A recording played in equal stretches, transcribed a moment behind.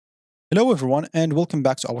Hello everyone and welcome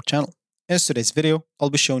back to our channel. In today's video, I'll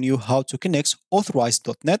be showing you how to connect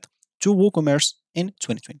Authorize.net to WooCommerce in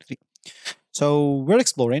 2023. So we're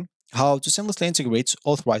exploring how to seamlessly integrate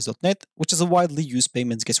Authorize.net, which is a widely used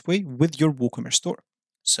payments gateway, with your WooCommerce store.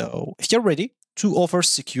 So if you're ready to offer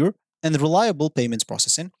secure and reliable payments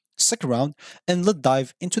processing, stick around and let's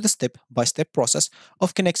dive into the step-by-step process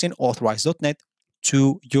of connecting Authorize.net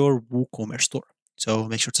to your WooCommerce store. So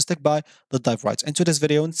make sure to stick by. Let's dive right into this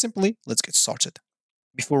video and simply let's get started.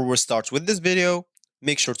 Before we start with this video,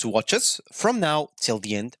 make sure to watch us from now till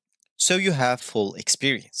the end so you have full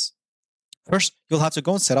experience. First, you'll have to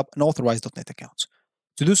go and set up an Authorize.net account.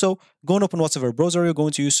 To do so, go and open whatever browser you're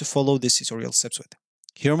going to use to follow this tutorial steps with.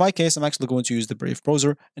 Here in my case, I'm actually going to use the Brave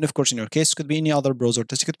browser, and of course in your case, it could be any other browser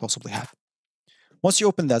that you could possibly have. Once you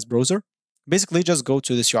open that browser, basically just go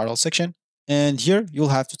to this URL section, and here you'll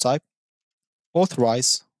have to type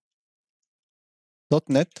Authorize.net,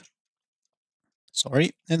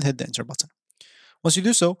 and hit the enter button. Once you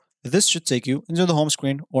do so, this should take you into the home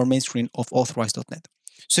screen or main screen of Authorize.net.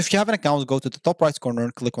 So if you have an account, go to the top right corner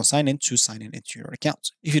and click on sign in to sign in into your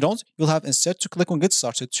account. If you don't, you'll have instead to click on get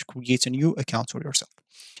started to create a new account for yourself.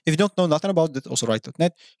 If you don't know nothing about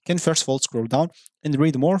Authorize.net, you can first of all scroll down and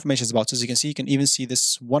read more information about it. As you can see, you can even see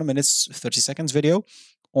this 1 minute 30 seconds video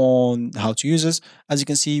on how to use this. As you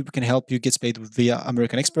can see, we can help you get paid via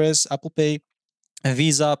American Express, Apple Pay,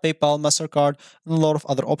 Visa, PayPal, MasterCard, and a lot of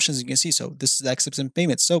other options you can see. So this is accepting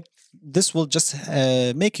payments. So this will just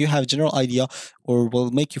make you have a general idea or will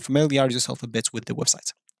make you familiarize yourself a bit with the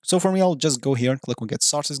website. So for me, I'll just go here and click on get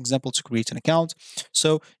started, example, to create an account.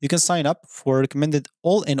 So you can sign up for recommended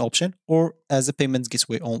all-in option or as a payment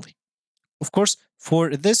gateway only. Of course,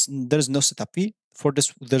 for this, there's no setup fee. For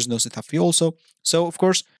this, there's no setup fee also. So of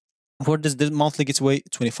course, for this monthly gateway,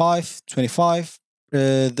 25.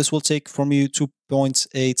 This will take from you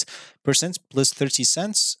 2.8% plus 30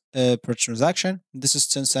 cents per transaction. This is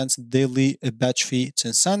 10 cents daily batch fee,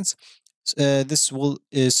 10 cents. This will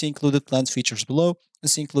see included planned features below.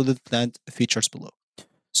 See included planned features below.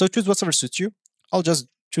 So choose whatever suits you. I'll just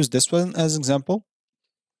choose this one as an example.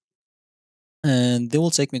 And they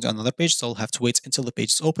will take me to another page, so I'll have to wait until the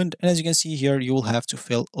page is opened. And as you can see here, you will have to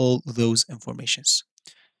fill all those informations.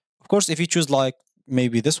 Of course, if you choose like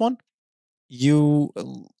maybe this one, you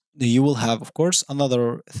will have, of course,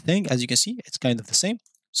 another thing. As you can see, it's kind of the same.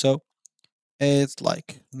 So it's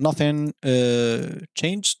like nothing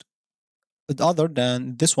changed other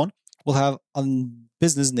than this one will have a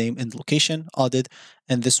business name and location added,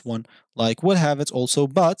 and this one like will have it also,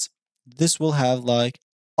 but this will have like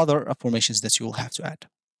other informations that you will have to add,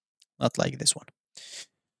 not like this one.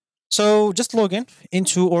 So just log in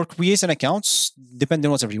into or create an account, depending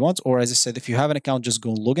on whatever you want. Or as I said, if you have an account, just go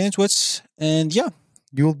and log into it. And yeah,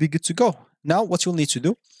 you will be good to go. Now, what you'll need to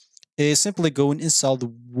do is simply go and install the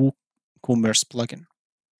WooCommerce plugin.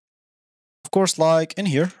 Of course, like in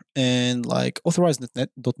here and like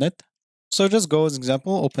Authorize.net. So just go as an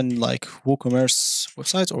example, open like WooCommerce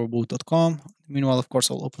website or woo.com. Meanwhile, of course,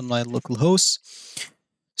 I'll open my local host.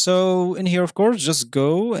 So in here, of course, just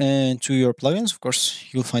go and to your plugins. Of course,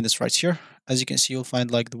 you'll find this right here. As you can see, you'll find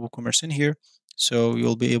like the WooCommerce in here. So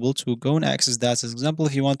you'll be able to go and access that as an example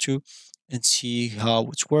if you want to and see how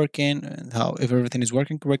it's working and how if everything is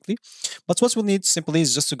working correctly. But what we'll need simply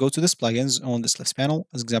is just to go to this plugins on this left panel.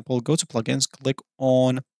 As an example, go to plugins, click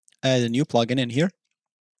on add a new plugin in here.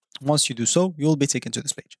 Once you do so, you'll be taken to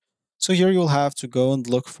this page. So here you'll have to go and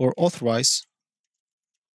look for Authorize.net.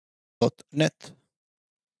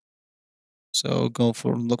 So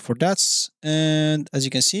look for that, and as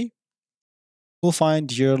you can see, we'll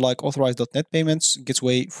find here like Authorize.net payments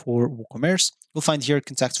gateway for WooCommerce. We'll find here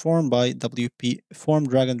contact form by WP form,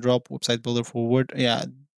 drag and drop, website builder forward. Yeah,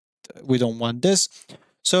 we don't want this,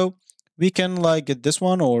 so we can like get this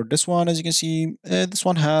one or this one. As you can see, this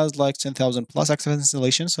one has like 10,000 plus active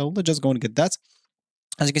installation, so let's just go and get that.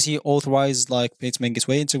 As you can see, Authorize like payment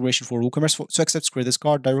gateway integration for WooCommerce to accept credit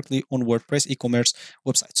card directly on WordPress e-commerce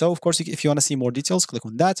website. So of course, if you want to see more details, click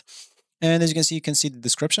on that. And as you can see the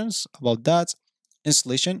descriptions about that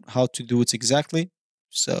installation, how to do it exactly.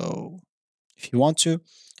 So if you want to,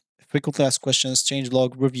 frequently asked questions, change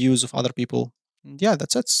log, reviews of other people. And yeah,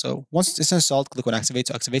 that's it. So once it's installed, click on activate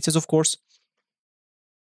to activate it, of course.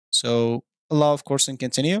 So allow, of course, and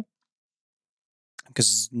continue,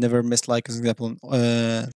 because never miss like as an example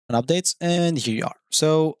an updates. And here you are.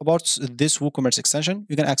 So about this WooCommerce extension,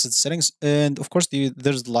 you can access the settings, and of course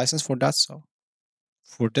there's the license for that. So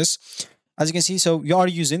for this, as you can see, so you are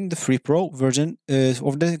using the free pro version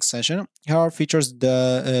of the extension. Here are features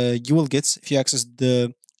that you will get if you access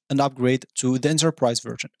an upgrade to the enterprise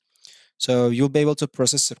version. So you'll be able to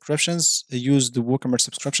process subscriptions, use the WooCommerce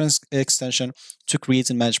subscriptions extension to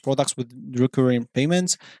create and manage products with recurring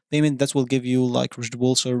payments, payment that will give you like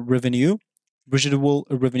residual revenue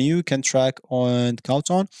you can track and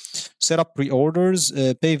count on, set up pre-orders,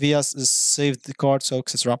 pay via saved card, so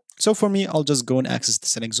etc. So for me, I'll just go and access the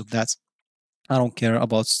settings of that. I don't care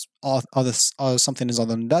about something is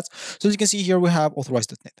other than that. So as you can see here, we have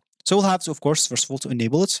authorize.net. So we'll have to, of course, first of all, to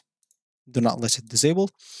enable it. Do not let it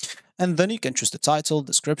disable. And then you can choose the title,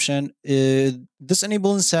 description. This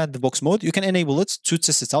enable in sandbox mode. You can enable it to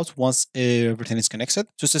test it out once everything is connected,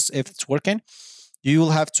 to test if it's working. You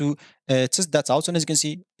will have to test that out. And as you can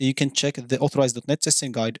see, you can check the authorize.net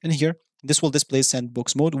testing guide in here. This will display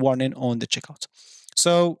sandbox mode warning on the checkout.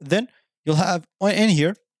 So then you'll have in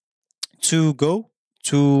here to go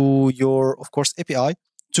to your, of course, API,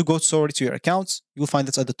 to go sorry to your accounts. You'll find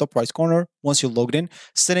it at the top right corner once you're logged in,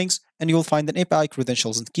 settings, and you'll find an API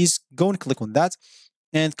credentials and keys. Go and click on that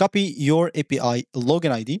and copy your API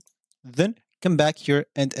login ID. Then come back here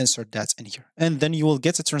and insert that in here. And then you will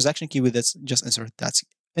get a transaction key with it. Just insert that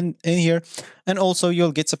in here. And also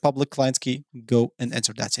you'll get a public client key. Go and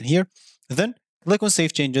enter that in here. Then click on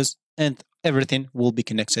save changes and everything will be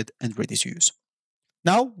connected and ready to use.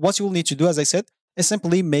 Now, what you will need to do, as I said, is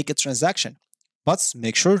simply make a transaction. But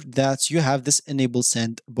make sure that you have this enable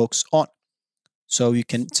sandbox on so you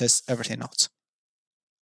can test everything out.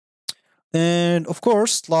 And of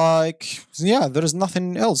course, like, yeah, there is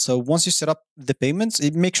nothing else. So once you set up the payments,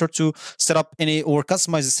 make sure to set up any or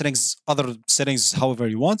customize the settings, other settings, however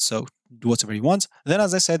you want. So do whatever you want. Then,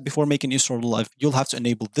 as I said, before making use of live, you'll have to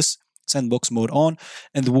enable this sandbox mode on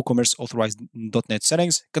and the WooCommerce authorize.net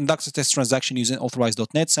settings. Conduct a test transaction using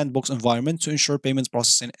authorize.net sandbox environment to ensure payments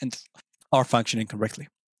processing and are functioning correctly.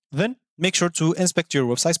 Then make sure to inspect your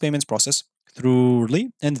website's payments process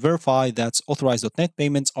thoroughly and verify that authorize.net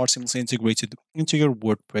payments are seamlessly integrated into your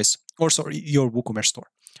WordPress or your WooCommerce store.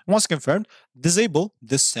 Once confirmed, disable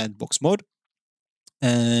this sandbox mode.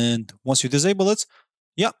 And once you disable it,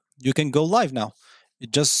 yeah, you can go live now.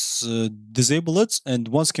 Just disable it, and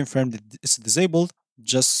once confirmed that it's disabled,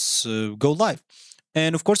 just go live.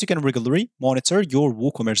 And of course, you can regularly monitor your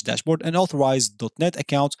WooCommerce dashboard and authorize.net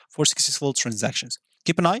account for successful transactions.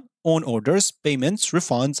 Keep an eye on orders, payments,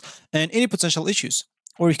 refunds, and any potential issues,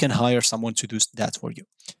 or you can hire someone to do that for you.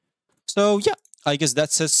 So yeah, I guess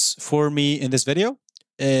that's it for me in this video.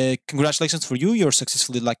 Congratulations for you. You're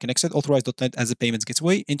successfully connected authorize.net as a payments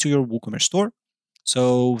gateway into your WooCommerce store.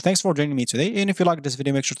 So thanks for joining me today. And if you like this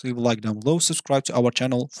video, make sure to leave a like down below. Subscribe to our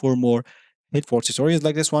channel for more helpful tutorials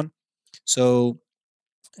like this one. So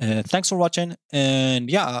thanks for watching. And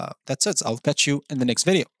yeah, that's it. I'll catch you in the next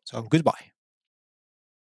video. So goodbye.